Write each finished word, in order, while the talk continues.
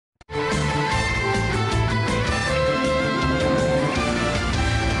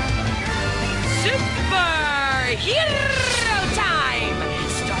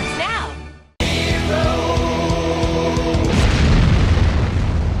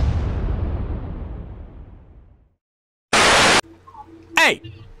Hey,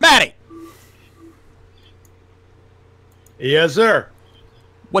 Matty. Yes, sir.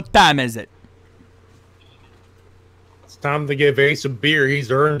 What time is it? It's time to give Ace a beer. He's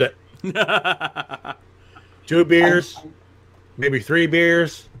earned it. 2 beers, maybe 3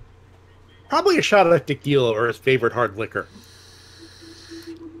 beers. Probably a shot of tequila or his favorite hard liquor.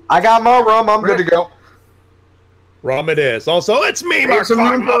 I got my rum. I'm good to go. Rum it is. Also, it's me, Mark.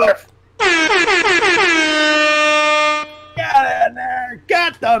 Got in there.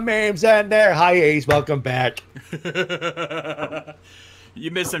 Got the memes in there. Hi, Ace. Welcome back.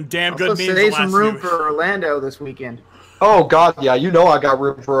 You missed some damn good memes. Save some room for Orlando this weekend. Oh, God, yeah. You know I got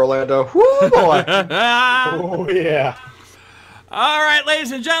room for Orlando. Woo, boy. Oh, yeah. All right,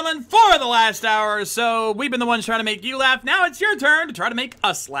 ladies and gentlemen, for the last hour or so, we've been the ones trying to make you laugh. Now it's your turn to try to make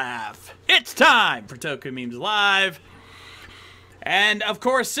us laugh. It's time for Toku Memes Live. And, of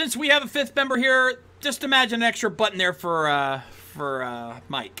course, since we have a 5th member here, just imagine an extra button there for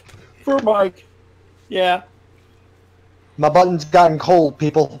Mike. For Mike. Yeah. My button's gotten cold,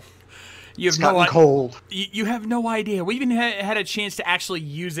 people. You have no idea. We even had a chance to actually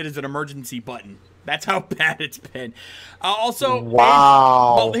use it as an emergency button. That's how bad it's been. Also,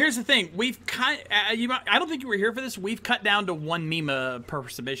 wow. Well, here's the thing. We've I don't think you were here for this. We've cut down to 1 meme per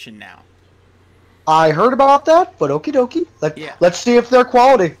submission now. I heard about that, but okie dokie. Let's see if they're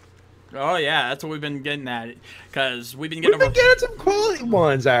quality. Oh yeah, that's what we've been getting at. Because we've been getting some quality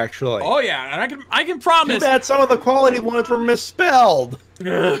ones actually. Oh yeah, and I can promise. Too bad some of the quality ones were misspelled.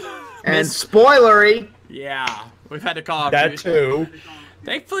 And spoilery. Yeah, we've had to call off that too.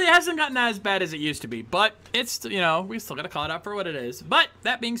 Thankfully, it hasn't gotten as bad as it used to be, but it's, you know, we still got to call it out for what it is. But,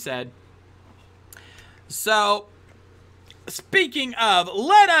 that being said, so, speaking of,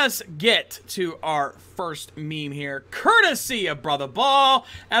 let us get to our first meme here, courtesy of Brother Ball,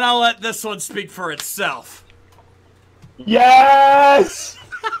 and I'll let this one speak for itself. Yes!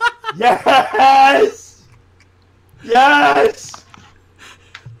 Yes! Yes!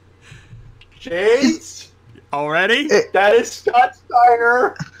 Shades? Already? That is Scott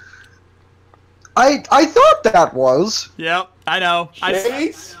Steiner. I thought that was. Yep, I know.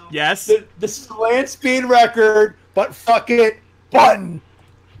 Chase? Yes? This is the land speed record, but fuck it, button.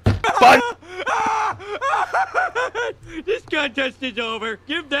 Button. This contest is over.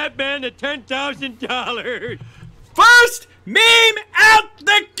 Give that man the $10,000. First meme out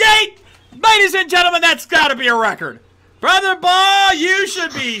the gate! Ladies and gentlemen, that's gotta be a record. Brother Ball, you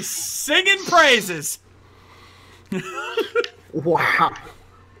should be singing praises. Wow.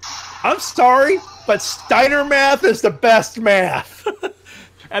 I'm sorry, but Steiner math is the best math.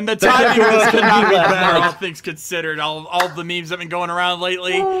 And the timing was couldn't be better, all things considered. All the memes that have been going around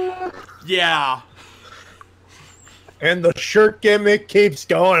lately. Yeah. And the shirt gimmick keeps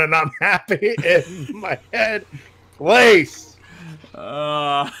going, and I'm happy in my head place. And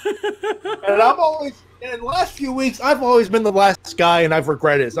I'm always, in the last few weeks, I've always been the last guy, and I've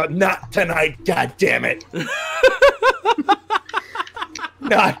regretted it. So not tonight, god damn it.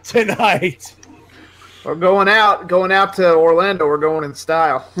 Not tonight. We're going out to Orlando. We're going in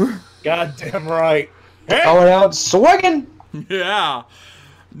style. Goddamn right. Hey. Going out swinging. Yeah.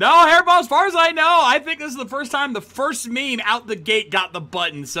 No, Hairball, as far as I know, I think this is the first time the first meme out the gate got the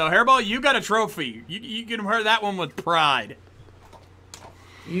button. So, Hairball, you got a trophy. You can wear that one with pride.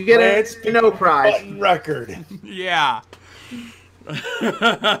 You get a prize. Button record. Yeah.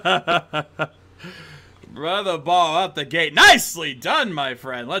 Brother Ball out the gate. Nicely done, my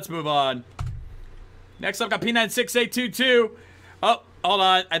friend. Let's move on. Next up, got P96822. Oh, hold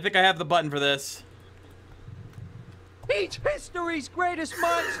on. I think I have the button for this. He's history's greatest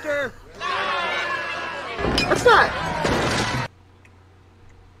monster.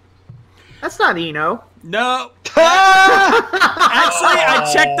 That's not Eno. No. Actually,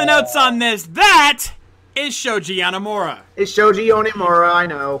 I checked the notes on this. That is Shoji Yonemura. It's Shoji Yonemura, I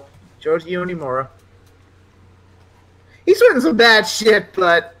know. Shoji Yonemura. He's written some bad shit,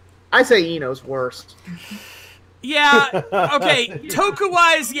 but I say Eno's worst. Yeah, okay,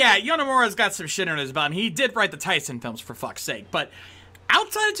 Toku-wise, yeah, Yonemura's got some shit on his bum. He did write the Tyson films, for fuck's sake, but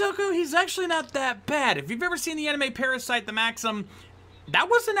outside of Toku, he's actually not that bad. If you've ever seen the anime Parasite the Maxim, that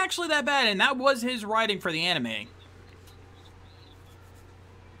wasn't actually that bad, and that was his writing for the anime.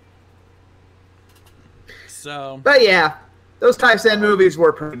 So... But yeah, those Tyson movies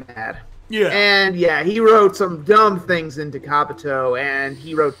were pretty bad. Yeah. And yeah, he wrote some dumb things into Kabuto, and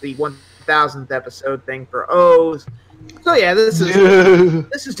he wrote the 1000th episode thing for O's. So yeah, this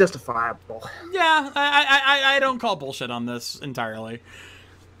is justifiable. Yeah, I don't call bullshit on this entirely.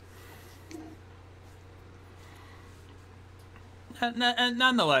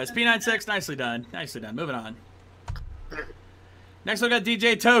 Nonetheless, P96, nicely done. Nicely done. Moving on. Next we got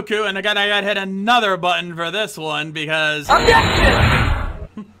DJ Toku, and I gotta hit another button for this one because...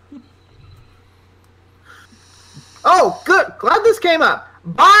 Oh, good. Glad this came up.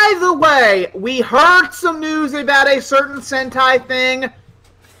 By the way, we heard some news about a certain Sentai thing.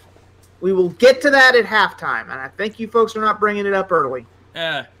 We will get to that at halftime, and I think you folks are not bringing it up early.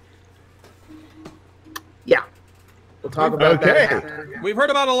 Yeah. Yeah. We'll talk about that at halftime. We've heard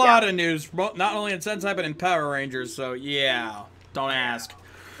about a lot of news, not only in Sentai, but in Power Rangers, so yeah. Don't ask.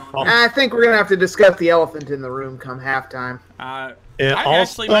 I think we're going to have to discuss the elephant in the room come halftime. And I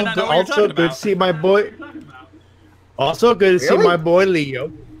actually might not know what you're talking good about. to see my boy. Also good to see my boy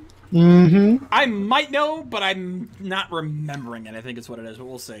Leo. Mm-hmm. I might know, but I'm not remembering it. I think it's what it is, but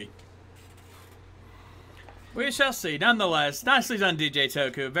we'll see. We shall see. Nonetheless, nicely done, DJ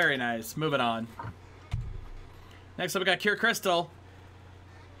Toku. Very nice. Moving on. Next up, we got Cure Crystal.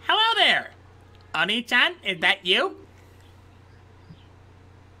 Hello there. Oni-chan, is that you?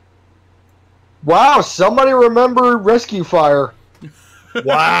 Wow, somebody remembered Rescue Fire.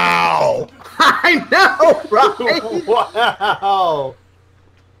 Wow. I know, right? Wow.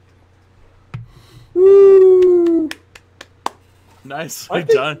 Woo. Nicely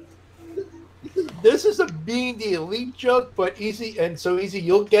done. This is a being the elite joke, but easy, and so easy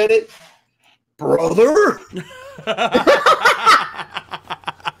you'll get it, brother.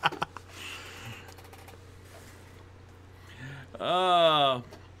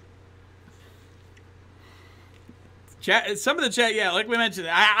 Chat, some of the chat, yeah, like we mentioned,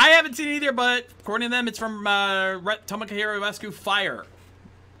 I haven't seen it either, but according to them, it's from Tomohiro Rescue Fire.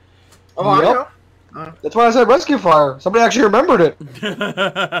 Oh, Yep. I know. That's why I said Rescue Fire. Somebody actually remembered it.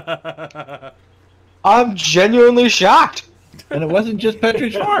 I'm genuinely shocked. And it wasn't just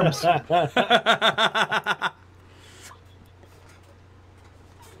Petridge Farms.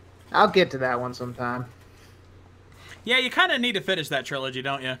 I'll get to that one sometime. Yeah, you kind of need to finish that trilogy,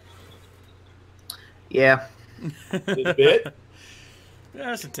 don't you? Yeah. A bit.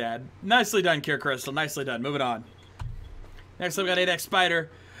 Just a tad. Nicely done, Cure Crystal. Nicely done. Moving on. Next up, we got 8X Spider.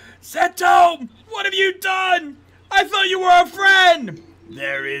 Sento! What have you done? I thought you were a friend!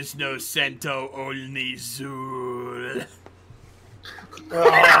 There is no Sento, only Zul.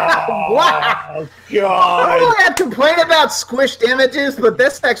 Wow. Oh, God. I really had complaint about squished images, but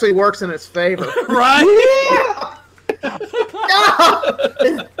this actually works in its favor. Right?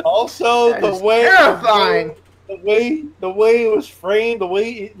 No! Also, That the is way terrifying. the way it was framed, the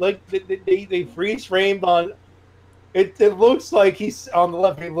way they freeze framed on it. It looks like he's on the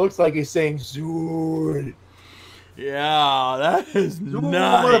left. It looks like he's saying "Zood." Yeah, that is Zoo,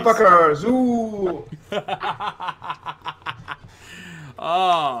 nice. motherfucker, zoo.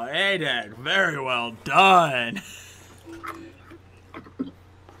 Oh, Aiden, very well done.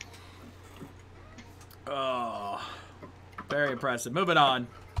 Oh, very impressive. Moving on.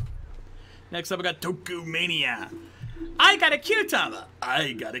 Next up, we got Toku Mania. I got a Q-Tama.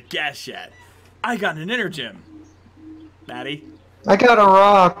 I got a gas shot. I got an Energem. Maddie? I got a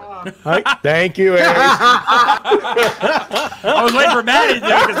rock. Thank you, Ace. I was waiting for Maddie to do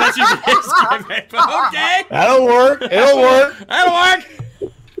it because that's usually his gimmick. But okay. That'll work. It'll work. That'll work.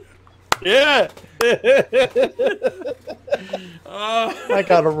 Yeah. I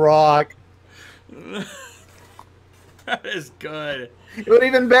got a rock. That is good. It would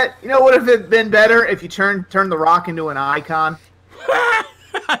even bet. You know, would have been better if you turn the rock into an icon.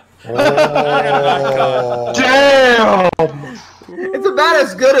 Oh. Damn! It's about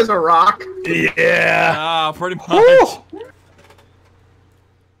as good as a rock. Yeah. Ah, pretty much. Woo!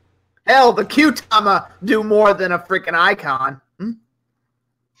 Hell, the Q-Tama do more than a freaking icon. Hmm?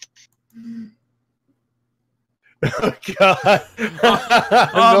 Oh, God.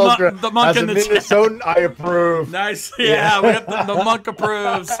 The monk As in a the chat. Minnesotan, I approve. Nice. Yeah, we got the monk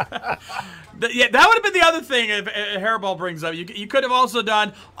approves. Yeah, that would have been the other thing if Hairball brings up. You could have also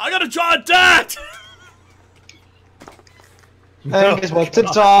done, I gotta draw a dot! And guess what's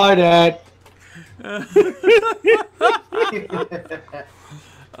inside it?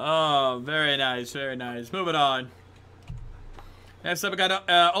 Oh, very nice, very nice. Moving on. Next up, we got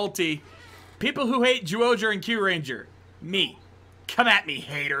Ulti. People who hate Zyuohger and Q Ranger. Me. Come at me,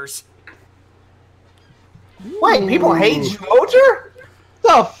 haters. Wait, people hate Zyuohger?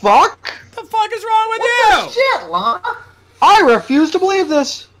 The fuck? The fuck is wrong with What you? the shit, Lana? I refuse to believe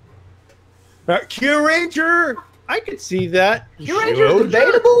this. Q Ranger, I could see that. Q-Ranger's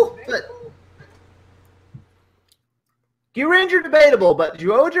debatable, but... Q-Ranger debatable, but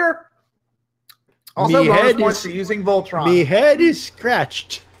Zyuohger? Also, Me bonus head points is- to using Voltron. My head is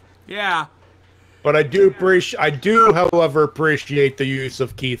scratched. Yeah. But I do, however, appreciate the use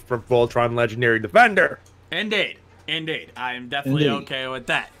of Keith from Voltron Legendary Defender. Indeed. Indeed. I am definitely okay with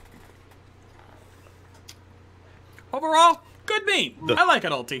that. Overall, good meme. I like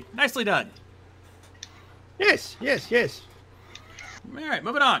it, Ulti. Nicely done. Yes, yes, yes. All right,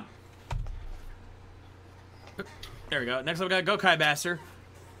 moving on. There we go. Next up, we got Gokai Master.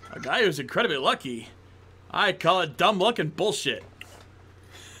 A guy who's incredibly lucky. I call it dumb luck and bullshit.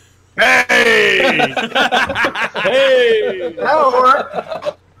 Hey! Hey! That'll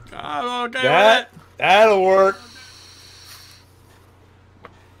work. I'm okay with that. That'll work.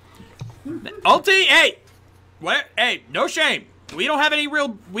 Ulti, hey! What? Hey, no shame. We don't have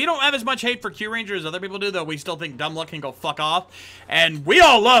as much hate for Q Ranger as other people do, though we still think dumb luck can go fuck off. And we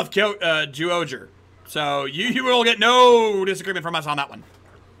all love Juoger. So you will get no disagreement from us on that one.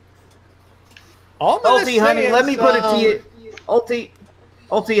 Ulti, honey, let me put it to you. Ulti,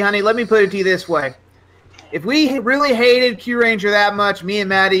 honey, let me put it to you this way. If we really hated Q Ranger that much, me and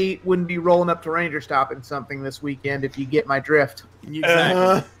Maddie wouldn't be rolling up to Rangerstop in something this weekend, if you get my drift.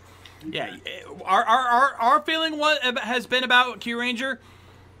 Exactly. Yeah. Our feeling has been about Q Ranger.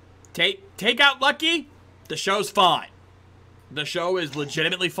 Take out Lucky, the show's fine. The show is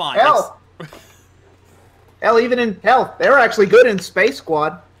legitimately fine. Hell, even in hell, they were actually good in Space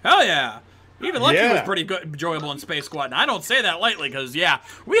Squad. Hell yeah. Even Lucky was pretty good, enjoyable in Space Squad. And I don't say that lightly because, yeah,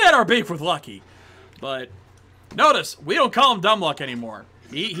 we had our beef with Lucky. But notice, we don't call him Dumb Luck anymore.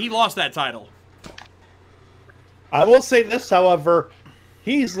 He lost that title. I will say this, however.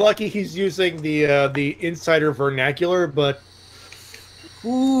 He's lucky he's using the insider vernacular, but...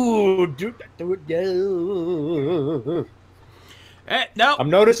 Ooh, no. I've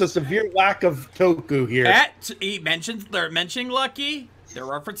noticed a severe lack of Toku here. They're mentioning Lucky. They're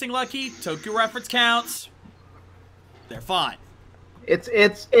referencing Lucky. Toku reference counts. They're fine. It's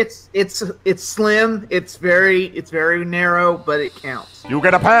slim. It's very narrow, but it counts. You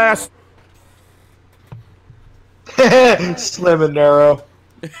get a pass. Slim and narrow.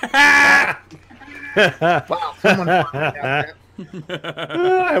 Wow, someone pointed out that.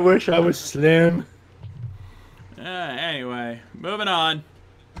 I wish I was slim. Anyway, moving on.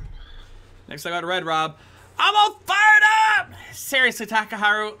 Next I got Red Rob. I'm all fired up! Seriously,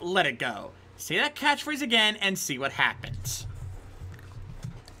 Takaharu, let it go. Say that catchphrase again and see what happens.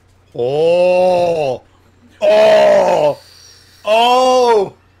 Oh,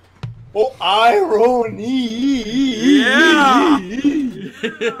 irony. Yeah.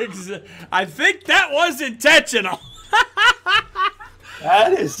 I think that was intentional.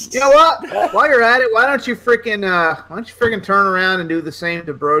 That is. You know what? While you're at it, why don't you freaking turn around and do the same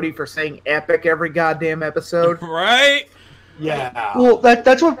to Brody for saying epic every goddamn episode? Right? Yeah. Well,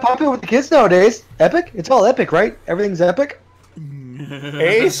 that's what's popular with the kids nowadays. Epic? It's all epic, right? Everything's epic.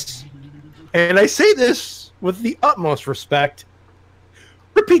 Ace, and I say this with the utmost respect.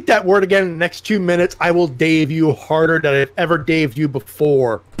 Repeat that word again in the next 2 minutes. I will Dave you harder than I've ever daved you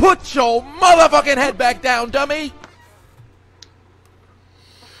before. Put your motherfucking head back down, dummy.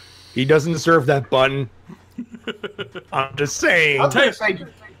 He doesn't deserve that button. I'm just saying. I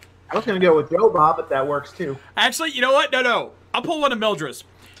was gonna go with Joe Bob, but that works too. Actually, you know what? No. I'll pull one of Mildred's.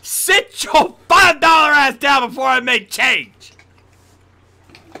 Sit your $5 ass down before I make change.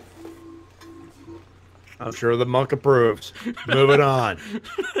 I'm sure the monk approves. Moving on.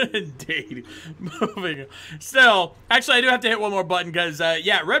 Indeed. Moving on. Still, actually, I do have to hit one more button because,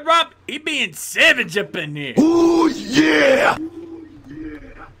 yeah, Red Rob, he being savage up in here. Ooh, yeah.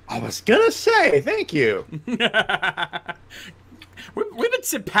 I was gonna say, thank you. We've been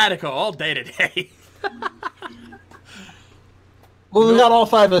simpatico all day today. Well, we got all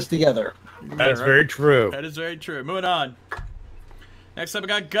 5 of us together. That's very true. That is very true. Moving on. Next up, we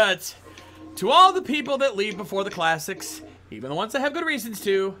got Guts. To all the people that leave before the classics, even the ones that have good reasons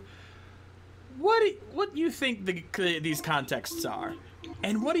to, what do you think these contexts are?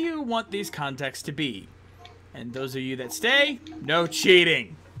 And what do you want these contexts to be? And those of you that stay, no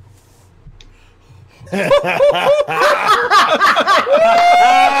cheating. Wow!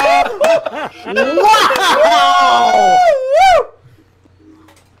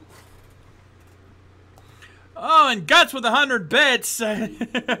 Oh, and Guts with 100 bits. He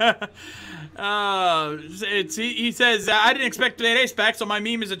says, I didn't expect Spade Ace back, so my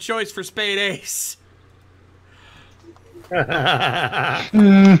meme is a choice for Spade Ace.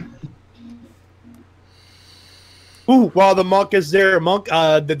 Ooh, while the monk is there,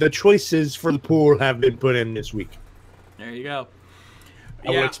 the choices for the pool have been put in this week. There you go.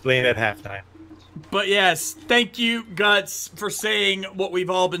 I will explain at halftime. But yes, thank you, Guts, for saying what we've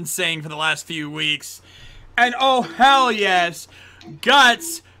all been saying for the last few weeks. And oh, hell yes,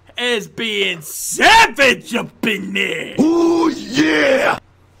 Guts is being savage up in there. Ooh, yeah.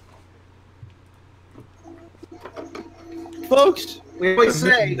 folks. We always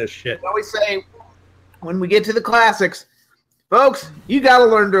say this shit. when we get to the classics, folks, you got to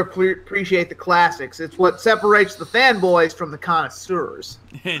learn to appreciate the classics. It's what separates the fanboys from the connoisseurs.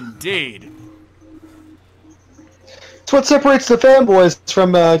 Indeed. It's what separates the fanboys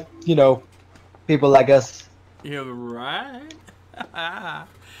from, you know, people like us. You're right.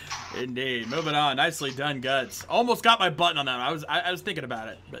 Indeed. Moving on. Nicely done, Guts. Almost got my button on that. I was thinking about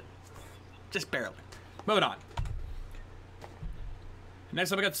it, but just barely. Moving on. Next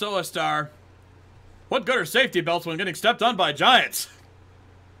up, we got Solar Star. What good are safety belts when getting stepped on by giants?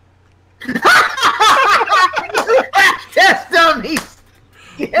 Test dummies.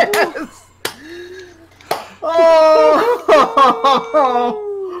 Yes. Oh.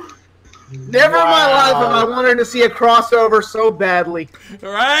 Never in my life have I wanted to see a crossover so badly.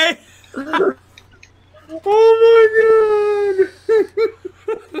 Right? Oh my god.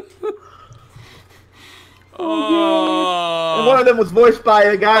 Oh. And one of them was voiced by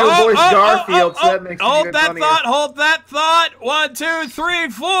a guy who voiced Garfield, so that makes it hold even that funnier. thought, hold that thought. 1, 2, 3,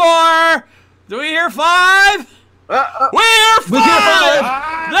 4. Do we hear 5? We hear 5!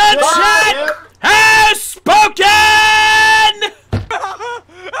 The chat has spoken!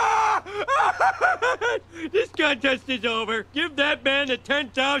 This contest is over. Give that man the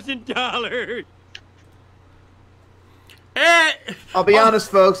 $10,000. I'll be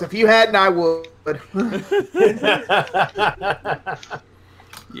honest, folks. If you hadn't, I would.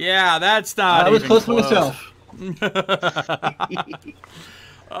 Yeah, that's not. I was even close to close. myself.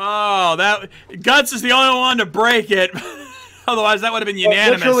 Oh, that Guts is the only one to break it. Otherwise, that would have been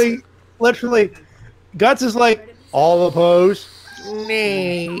unanimous. Literally, Guts is like, all opposed.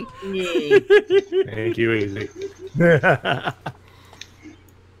 Nee. Thank you, easy.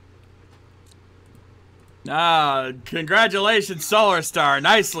 Congratulations, Solar Star.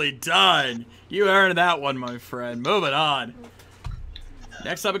 Nicely done. You earned that one, my friend. Moving on.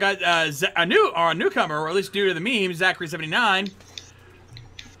 Next up, we got a newcomer, or at least new to the meme, Zachary79.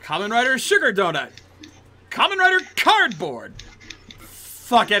 Kamen Rider Sugar Donut. Kamen Rider Cardboard.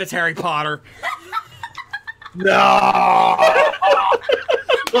 Fuck it, it's Harry Potter. No!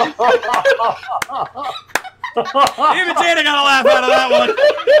 Even Dana got a laugh out of that one.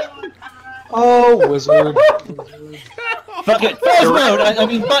 Oh, wizard. Fuck it. Fast mode. I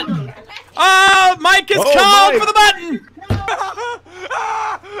mean button. Oh, Mike is called for the button.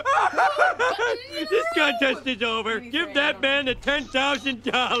 This contest is over. Give that man the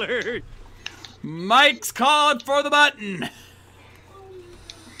 $10,000. Mike's called for the button.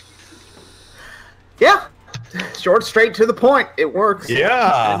 Yeah. Short, straight to the point. It works.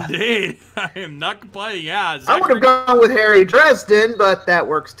 Yeah. Indeed. I am not complaining. Yeah. I would have gone with Harry Dresden, but that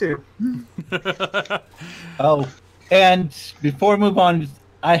works too. Oh, and before we move on,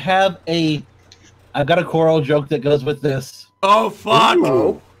 I've got a Coral joke that goes with this. Oh, fuck.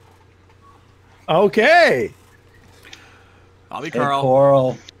 Ooh. Okay. I'll be Hey, Carl.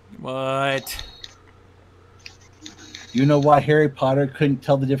 Coral, What? you know why Harry Potter couldn't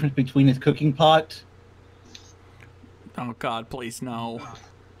tell the difference between his cooking pot? Oh, God, please, no.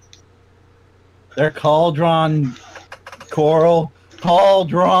 They're cauldron, Coral.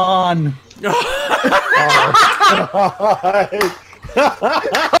 Cauldron. I'm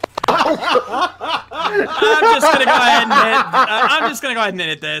just gonna go ahead and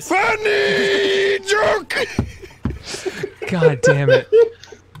edit this. Funny joke. God damn it.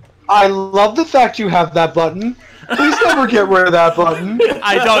 I love the fact you have that button. Please never get rid of that button.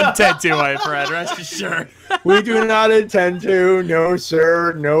 I don't intend to, my friend. Rest assured. We do not intend to. No,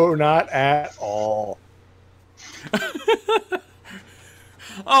 sir. No, not at all.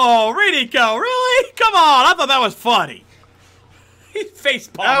 Oh, Ridiko, really? Come on, I thought that was funny. He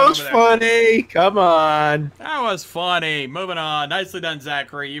facepalmed That was over there. funny. Come on. That was funny. Moving on. Nicely done,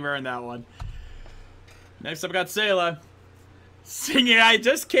 Zachary. You earned that one. Next up, we got Sayla. Singing, I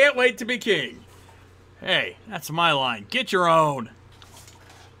just can't wait to be king. Hey, that's my line. Get your own.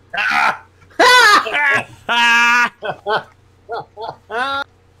 Yeah.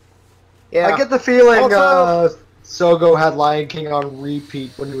 I get the feeling Also- Sogo had Lion King on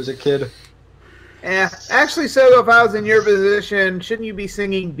repeat when he was a kid. Yeah. Actually, Sogo, if I was in your position, shouldn't you be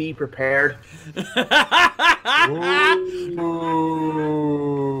singing "Be Prepared"?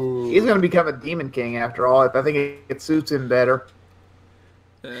 Ooh. He's going to become a Demon King after all. I think it suits him better.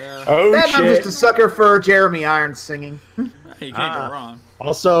 Yeah. Oh, Then I'm just shit. a sucker for Jeremy Irons singing. You can't go wrong.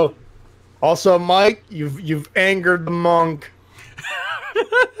 Also, Mike, you've angered the monk.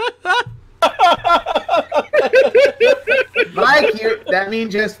 Mike, that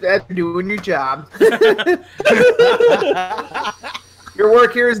means just doing your job. Your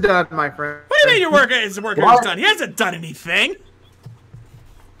work here is done, my friend. What do you mean your worker is done? He hasn't done anything.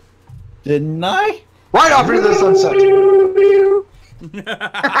 Didn't I? Right off into the sunset.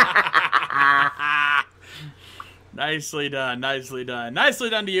 Nicely done, nicely done. Nicely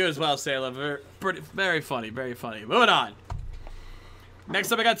done to you as well, Sayla. Very funny, very funny. Moving on.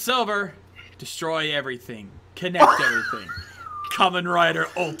 Next up, I got Silver. Destroy everything. Connect everything. Kamen Rider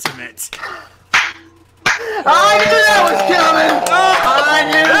Ultimate. I knew that was coming! I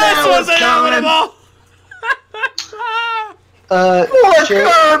knew that was coming! Poor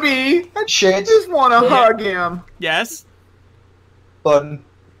Kirby! I just want to hug him. Yes? Button.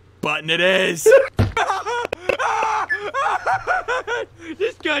 Button it is.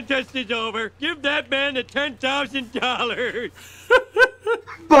 This contest is over. Give that man the $10,000.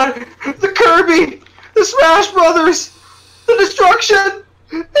 But the Kirby, the Smash Brothers, the destruction,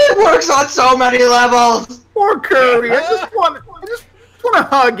 it works on so many levels. Poor Kirby. I just want to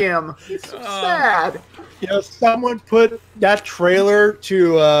hug him. He's so sad. You know, someone put that trailer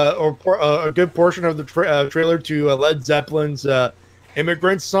to, a good portion of the trailer to Led Zeppelin's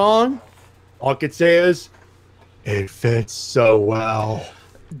Immigrant Song. All I could say is, it fits so well.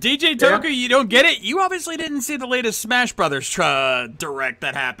 DJ Toku, you don't get it? You obviously didn't see the latest Smash Brothers direct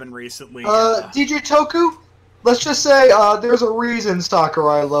that happened recently. DJ Toku, let's just say there's a reason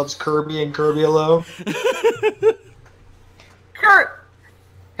Sakurai loves Kirby and Kirby alone.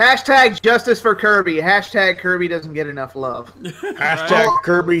 Hashtag justice for Kirby. Hashtag Kirby doesn't get enough love. Hashtag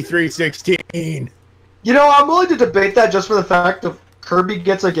Kirby 316. You know, I'm willing to debate that just for the fact that Kirby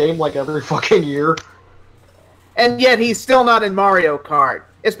gets a game like every fucking year. And yet he's still not in Mario Kart.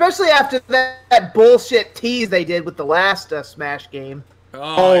 Especially after that bullshit tease they did with the last Smash game.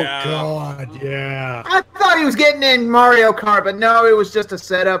 Oh yeah. God, yeah. I thought he was getting in Mario Kart, but no, it was just a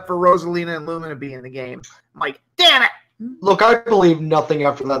setup for Rosalina and Luna to be in the game. I'm like, damn it! Look, I believe nothing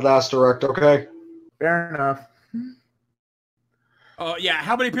after that last direct, okay? Fair enough. Oh, yeah.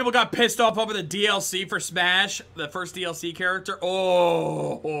 How many people got pissed off over the DLC for Smash? The first DLC character?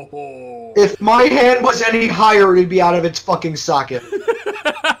 Oh. If my hand was any higher, it'd be out of its fucking socket.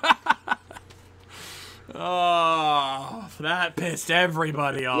 Oh, that pissed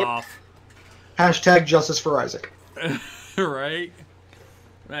everybody off. Hashtag justice for Isaac. Right?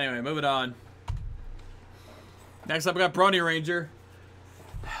 Anyway, moving on. Next up, we got Brony Ranger.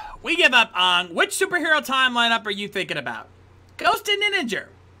 We give up on which superhero time lineup are you thinking about? Ghost and Ninja.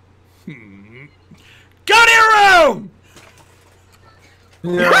 Go to your room!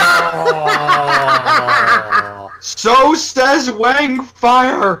 No. So says Wang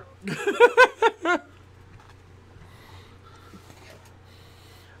Fire.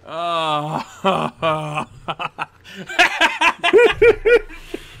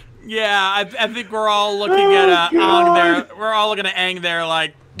 Yeah, I think we're all looking at Aang there. We're all looking at Aang there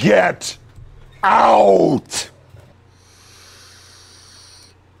like, Get out!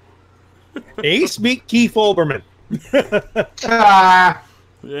 Ace meet Keith Olbermann.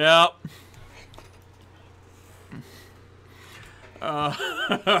 yep.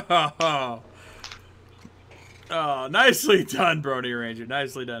 Oh, nicely done, Brony Ranger.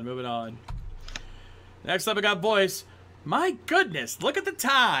 Nicely done. Moving on. Next up, I got Voice. My goodness, look at the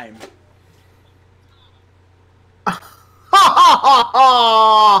time.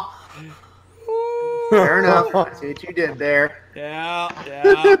 Fair enough. I see what you did there. Yeah.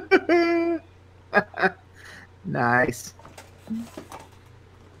 Nice.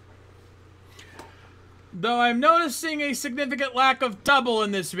 Though I'm noticing a significant lack of double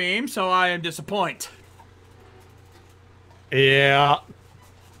in this meme, so I am disappointed. Yeah.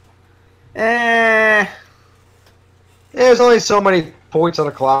 There's only so many points on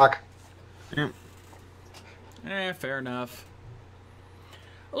a clock. Fair enough.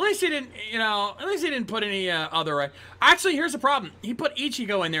 At least he didn't, you know, at least he didn't put any other... Actually, here's the problem. He put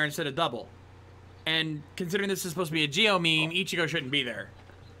Ichigo in there instead of double. And considering this is supposed to be a Geo meme, Ichigo shouldn't be there.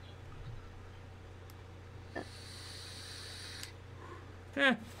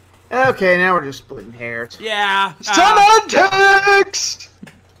 Okay, now we're just splitting hairs. Yeah. Semantics!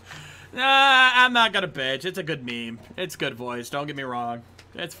 I'm not gonna bitch. It's a good meme. It's good Voice. Don't get me wrong.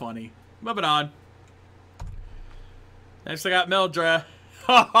 It's funny. Moving on. Next I got Mildred.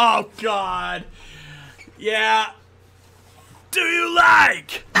 Oh, God. Yeah. Do you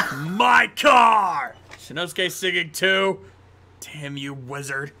like my car? Shinosuke singing too. Damn you,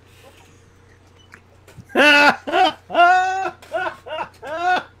 wizard.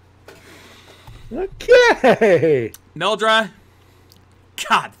 Okay. Mildred.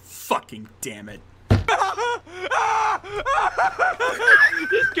 God fucking damn it.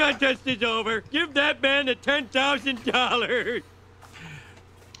 This contest is over. Give that man the $10,000.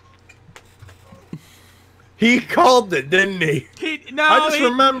 He called it, didn't he? I just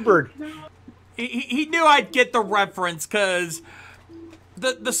remembered. He knew I'd get the reference because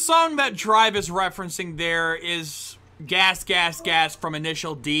the song that Drive is referencing there is Gas, Gas, Gas from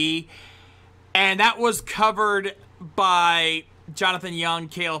Initial D. And that was covered by Jonathan Young,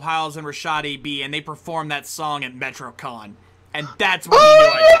 Caleb Hiles, and Rashad A.B. And they performed that song at MetroCon. And that's when he knew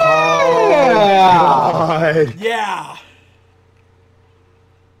I'd God. Yeah.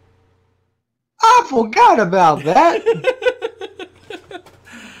 I forgot about that.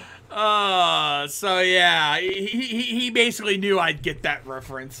 So yeah, he basically knew I'd get that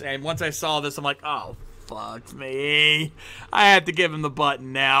reference, and once I saw this, I'm like, oh, fuck me. I had to give him the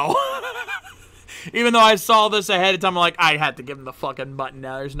button now. Even though I saw this ahead of time, I'm like, I had to give him the fucking button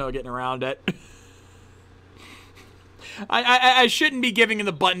now. There's no getting around it. I shouldn't be giving him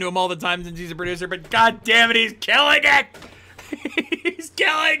the button to him all the time since he's a producer, but god damn it, he's killing it! He's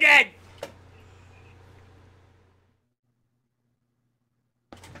killing it!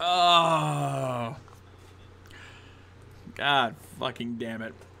 Oh. God fucking damn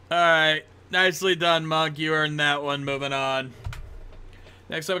it. Alright. Nicely done, Monk. You earned that one. Moving on.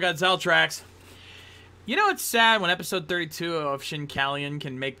 Next up, we got Zeltrax. You know it's sad when episode 32 of Shin Callion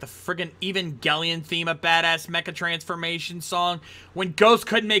can make the friggin' Evangelion theme a badass mecha transformation song when Ghost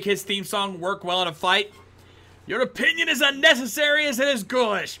couldn't make his theme song work well in a fight? Your opinion is unnecessary as it is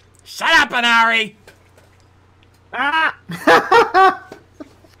ghoulish. Shut up, Anari! Ah!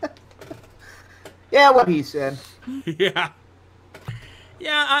 Yeah, what he said. Yeah.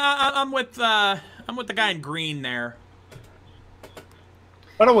 Yeah, I'm with the guy in green there.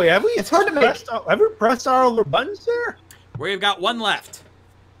 By the way, have we? It's hard to make. Have we pressed all the buttons there? We've got one left.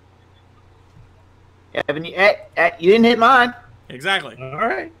 Yeah, you didn't hit mine. Exactly. All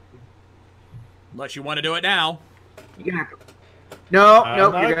right. Unless you want to do it now. You're gonna have to. Nope,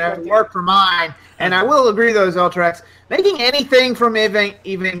 you're gonna have to work for mine. And I will agree, those Zeltrax. Making anything from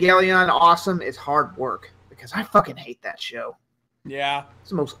Evangelion awesome is hard work because I fucking hate that show. Yeah.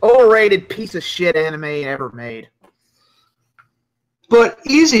 It's the most overrated piece of shit anime ever made. But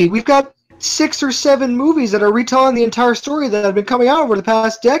easy, we've got 6 or 7 movies that are retelling the entire story that have been coming out over the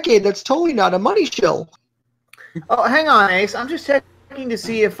past decade. That's totally not a money shill. Oh, hang on, Ace. I'm just checking to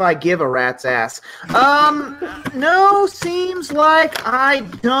see if I give a rat's ass. No, seems like I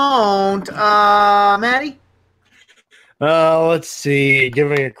don't. Maddie? Let's see.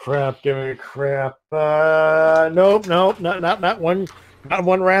 Give me a crap. Nope, not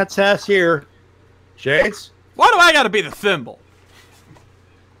one rat's ass here. Shades? Why do I gotta be the thimble?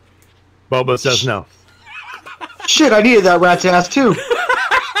 Boba says no. Shit, I needed that rat's ass too.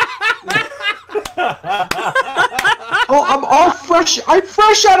 Oh, I'm all fresh. I'm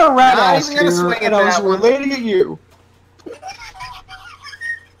fresh out of rat ass here, and I was relating at you.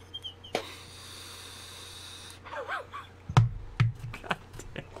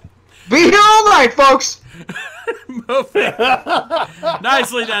 Be here all night, folks. Moving.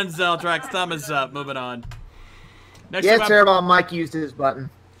 Nicely done, Zeltrax. Thumb is up. Moving on. Next Yeah, up, terrible. Mike used his button.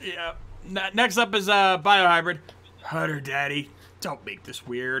 Yeah. Next up is Biohybrid. Hutter Daddy. Don't make this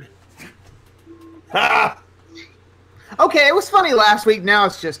weird. Okay, it was funny last week. Now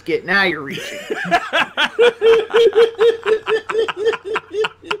it's just now you're reaching.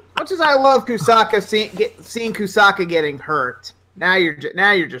 Much as I love Kusaka, seeing Kusaka getting hurt. Now you're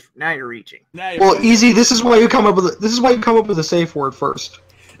reaching. Well, easy. This is why you come up with a safe word first.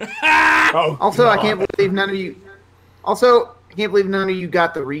 Also, I can't believe none of you. Also, I can't believe none of you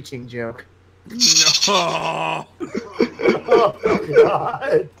got the reaching joke. No. Oh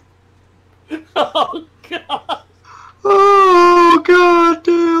God. Oh God. Oh God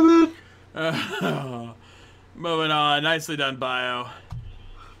damn it. Moving on. Nicely done, Bio.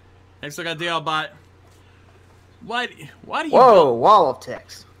 Next, I got DLBot. Why do you... Whoa, wall of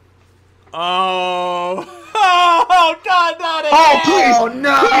text. Oh. Oh, God, not it. Oh, please. Oh,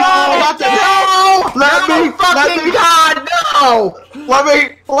 no. No. Let me fucking God, no. Let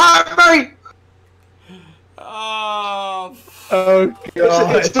me. Oh. Oh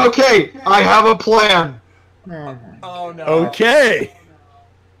God. It's okay. I have a plan. Oh, no. Okay. I'm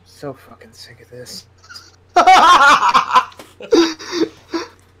so fucking sick of this.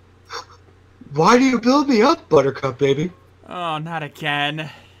 Why do you build me up, Buttercup, baby? Oh, not again.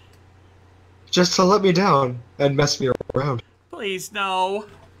 Just to let me down and mess me around. Please, no.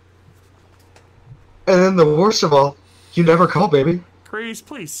 And then the worst of all, you never call, baby. Grease,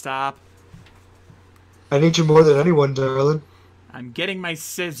 please stop. I need you more than anyone, darling. I'm getting my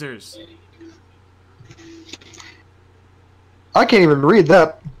scissors. I can't even read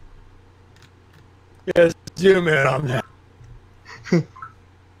that. Yes, zoom in on that.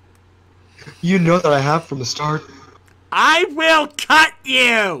 You know that I have from the start. I will cut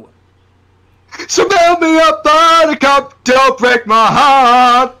you! So mail me up, buttercup, don't break my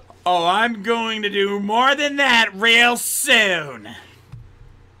heart. Oh, I'm going to do more than that real soon.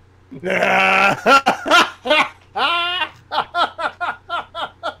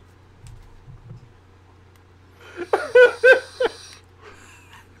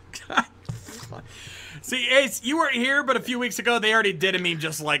 See, Ace, you weren't here, but a few weeks ago they already did a meme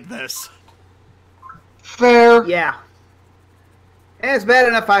just like this. Fair. Yeah. And it's bad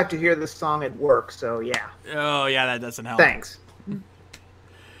enough I have to hear this song at work, so yeah. Oh, yeah, that doesn't help. Thanks.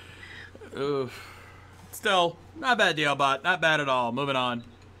 Oof. Still, not a bad deal, bot. Not bad at all. Moving on.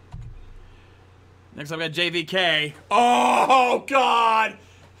 Next, I've got JVK. Oh, God!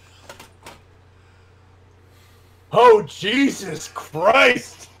 Oh, Jesus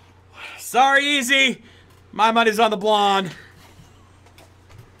Christ! Sorry, Easy. My money's on the blonde.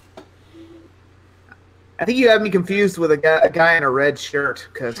 I think you have me confused with a guy in a red shirt,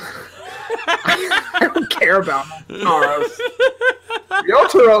 because I don't care about Momotaros.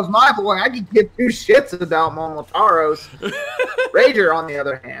 Yotaro's my boy. I could give two shits about Momotaros. Rager, on the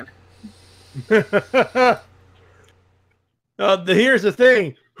other hand. Here's the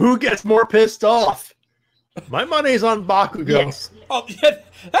thing. Who gets more pissed off? My money's on Bakugo. Yes. Oh, yeah,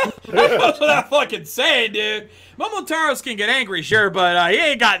 that's what I'm fucking saying, dude. Momotaros can get angry, sure, but he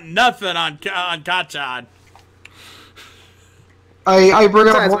ain't got nothing on Kachan. I bring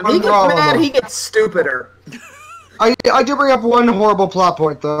up Besides, one when he gets problem. mad, he gets stupider. I do bring up one horrible plot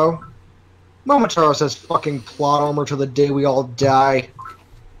point, though. Momotaro says fucking plot armor till the day we all die.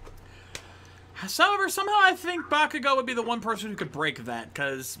 However, somehow I think Bakugo would be the one person who could break that,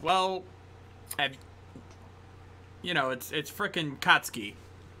 because, well, you know, it's frickin' Katsuki.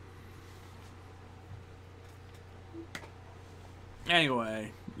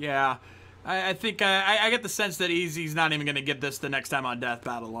 Anyway, yeah. I think I get the sense that Easy's not even going to get this the next time on Death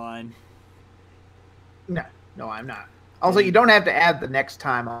Battle Line. No, I'm not. Also, you don't have to add the next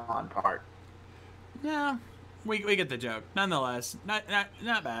time on part. Yeah, we get the joke. Nonetheless, not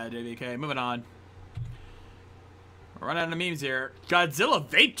bad, JVK. Moving on. We're running out of memes here. Godzilla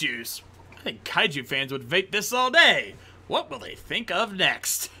vape juice. I think kaiju fans would vape this all day. What will they think of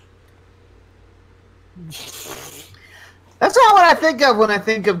next? That's not what I think of when I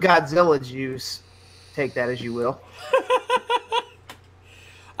think of Godzilla juice. Take that as you will.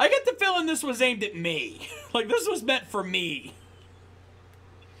 I get the feeling this was aimed at me. Like, this was meant for me.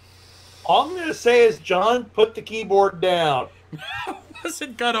 All I'm going to say is, John, put the keyboard down. I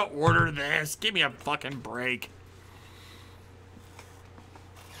wasn't gonna order this. Give me a fucking break.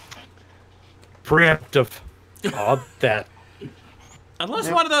 Preemptive. Oh, that.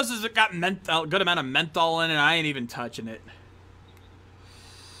 Unless one of those has got a good amount of menthol in it, I ain't even touching it.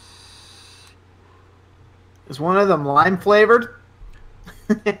 Is one of them lime flavored?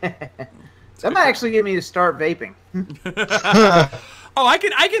 That might actually get me to start vaping. Oh, I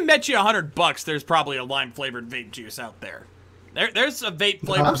can bet you $100 there's probably a lime flavored vape juice out there. There's a vape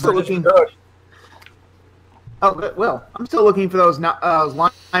flavor. I'm still looking. Oh well, I'm still looking for those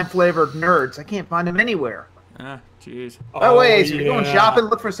lime flavored nerds. I can't find them anywhere. Ah, jeez. Oh wait, so you're going shopping?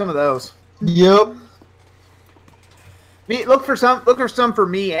 Look for some of those. Yep. Look for some for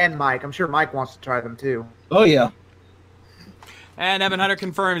me and Mike. I'm sure Mike wants to try them too. Oh yeah. And Evan Hunter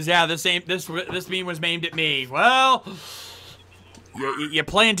confirms, yeah, this meme was aimed at me. Well, you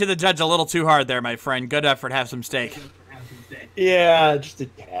playing to the judge a little too hard there, my friend. Good effort. Have some steak. Yeah, just a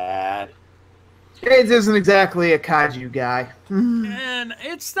tad. Shades isn't exactly a kaiju guy. And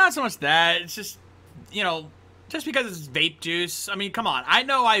it's not so much that. It's just, you know, just because it's vape juice. I mean, come on. I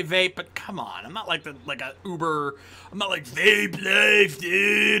know I vape, but come on. I'm not like a Uber. I'm not like vape life,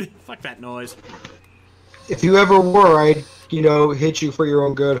 dude. Fuck that noise. If you ever were, I'd, hit you for your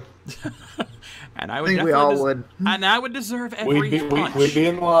own good. And I would think we all would. And I would deserve every punch. We'd be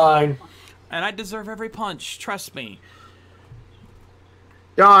in line. And I deserve every punch. Trust me.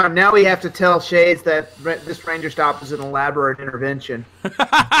 Darn, now we have to tell Shades that this Rangerstop is an elaborate intervention.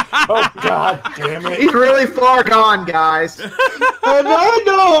 Oh, God damn it. He's really far gone, guys. And I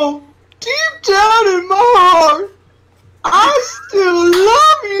know, deep down in my heart, I still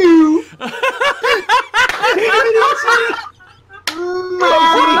love you.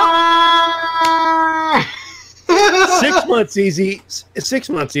 6 months easy. 6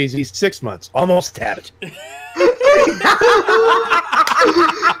 months easy. 6 months. Almost had it.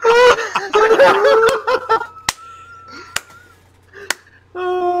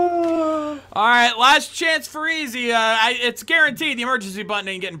 All right, last chance for Easy. It's guaranteed the emergency button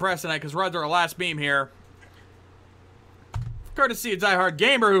ain't getting pressed tonight because we're under our last beam here. Courtesy of Die Hard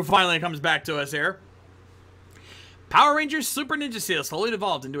Gamer, who finally comes back to us here. Power Rangers Super Ninja Steel slowly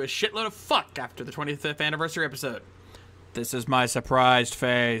devolved into a shitload of fuck after the 25th anniversary episode. This is my surprised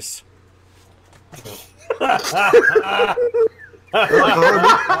face. Color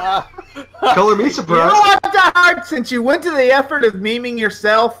me surprised. You know what, Die Hard? Since you went to the effort of memeing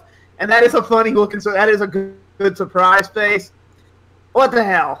yourself, and that is a funny looking, so that is a good surprise face. What the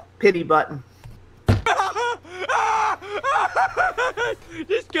hell? Pity button.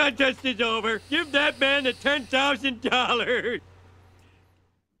 This contest is over. Give that man the $10,000.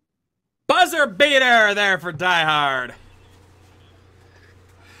 Buzzer beater there for Die Hard.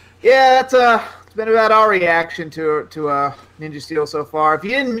 Yeah, it's been about our reaction to Ninja Steel so far. If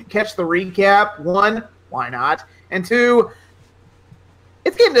you didn't catch the recap, one, why not? And two,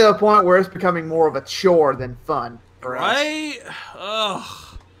 it's getting to a point where it's becoming more of a chore than fun for us. Right?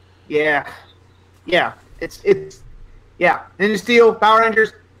 Ugh. Yeah. Yeah. It's yeah. Ninja Steel, Power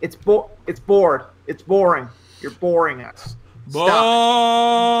Rangers, it's bored. It's boring. You're boring us.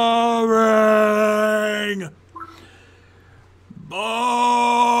 Stop Boring. Boring.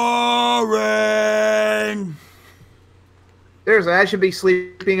 I should be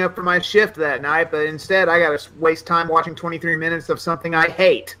sleeping up for my shift that night, but instead I gotta waste time watching 23 minutes of something I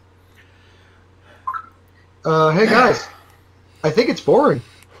hate. Hey guys, I think it's boring.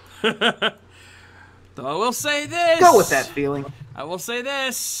 Though I will say this. Go with that feeling. I will say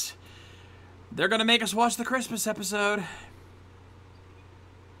this. They're gonna make us watch the Christmas episode.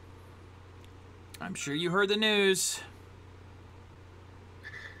 I'm sure you heard the news.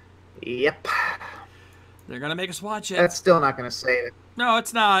 Yep. They're gonna make us watch it. That's still not gonna save it. No,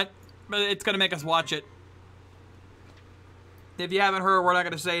 it's not. But it's gonna make us watch it. If you haven't heard, we're not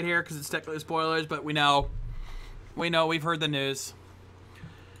gonna say it here because it's technically spoilers, but we know. We've heard the news.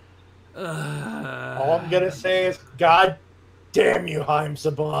 All I'm gonna say is, God damn you, Haim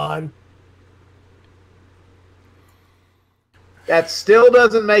Saban. That still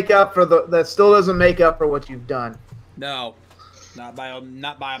doesn't make up for what you've done. No, not by a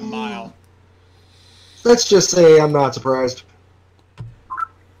mile. Let's just say I'm not surprised.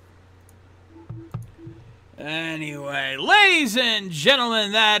 Anyway, ladies and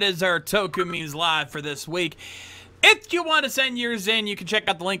gentlemen, that is our Toku Memes Live for this week. If you want to send yours in, you can check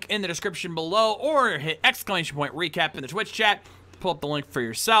out the link in the description below or hit ! recap in the Twitch chat to pull up the link for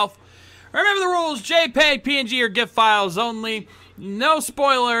yourself. Remember the rules: JPEG, PNG, or GIF files only. No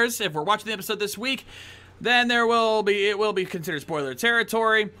spoilers. If we're watching the episode this week, then it will be considered spoiler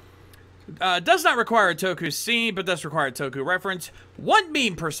territory. Does not require a Toku scene, but does require a Toku reference. 1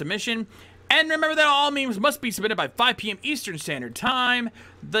 meme per submission. And remember that all memes must be submitted by 5 p.m. Eastern Standard Time,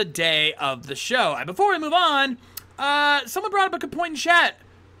 the day of the show. And before we move on, someone brought up a good point in chat.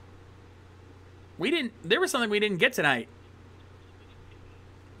 There was something we didn't get tonight.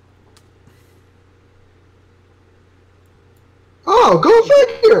 Oh, go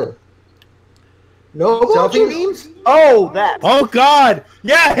figure. No Selfie watches? memes? Oh, that. Oh God!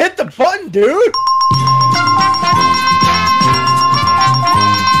 Yeah, hit the button, dude.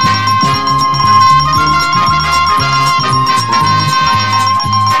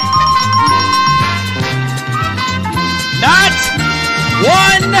 Not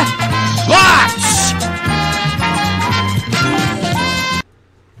one box!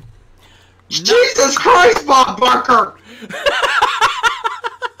 Jesus Christ, Bob Barker!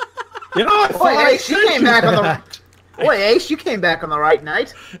 You know what? Boy, Ace, you came back on the. Boy, Ace, you came back on the right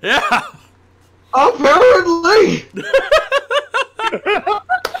night. Yeah. Apparently!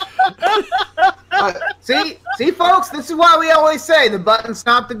 See, folks, this is why we always say the button's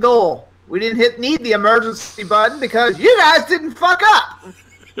not the goal. We didn't need the emergency button because you guys didn't fuck up.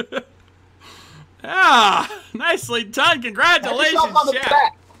 Ah, nicely done. Congratulations,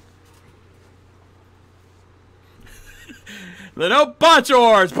 chat. The No Botch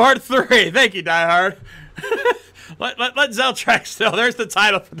Wars, Part 3. Thank you, Die Hard. let Zeltrax know. There's the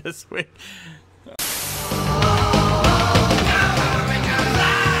title for this week.